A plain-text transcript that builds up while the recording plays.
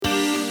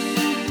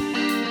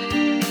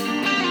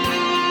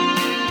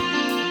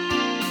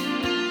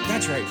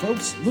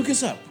folks, look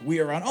us up. We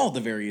are on all the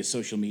various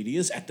social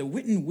medias at the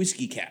Witten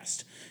Whiskey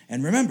Cast.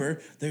 And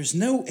remember, there's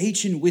no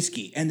H in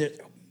whiskey, and there...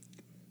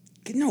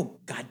 No,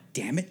 god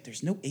damn it,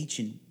 there's no H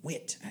in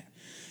wit.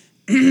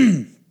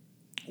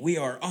 We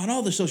are on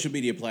all the social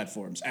media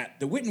platforms at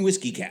the Witten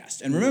Whiskey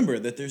Cast. And remember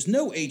that there's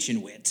no H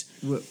in wit.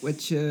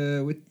 What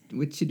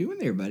you doing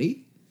there,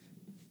 buddy?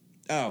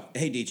 Oh,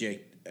 hey,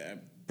 DJ.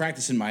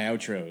 Practicing my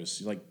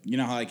outros. Like, you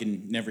know how I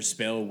can never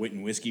spell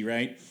Witten Whiskey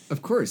right?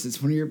 Of course, it's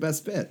one of your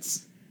best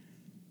bits.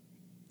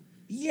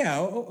 Yeah,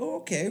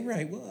 okay,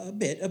 right. Well, a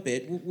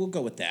bit. We'll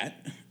go with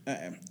that.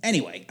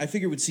 Anyway, I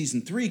figure with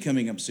Season 3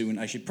 coming up soon,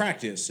 I should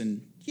practice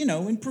and,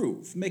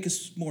 improve. Make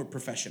us more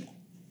professional.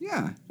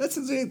 Yeah, that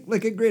sounds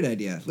like a great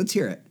idea. Let's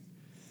hear it.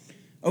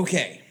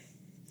 Okay.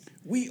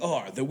 We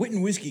are the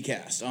Witten Whiskey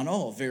Cast on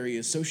all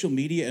various social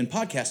media and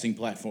podcasting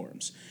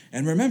platforms.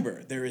 And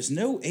remember, there is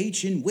no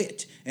H in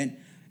wit. And,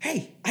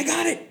 hey, I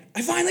got it!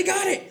 I finally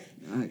got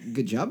it!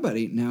 Good job,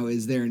 buddy. Now,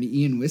 is there an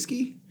E in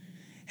whiskey?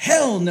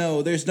 Hell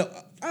no, there's no...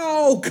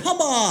 Oh,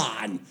 come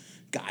on!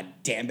 God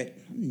damn it.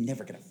 I'm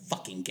never gonna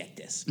fucking get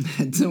this.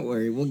 Don't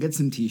worry, we'll get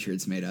some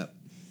t-shirts made up.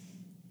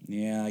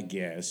 Yeah, I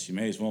guess. You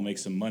may as well make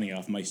some money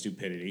off my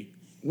stupidity.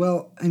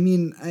 Well, I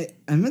mean,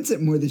 I meant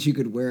it more that you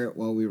could wear it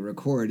while we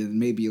record, and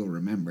maybe you'll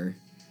remember.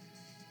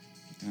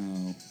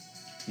 Oh,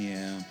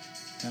 yeah,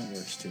 that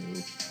works too.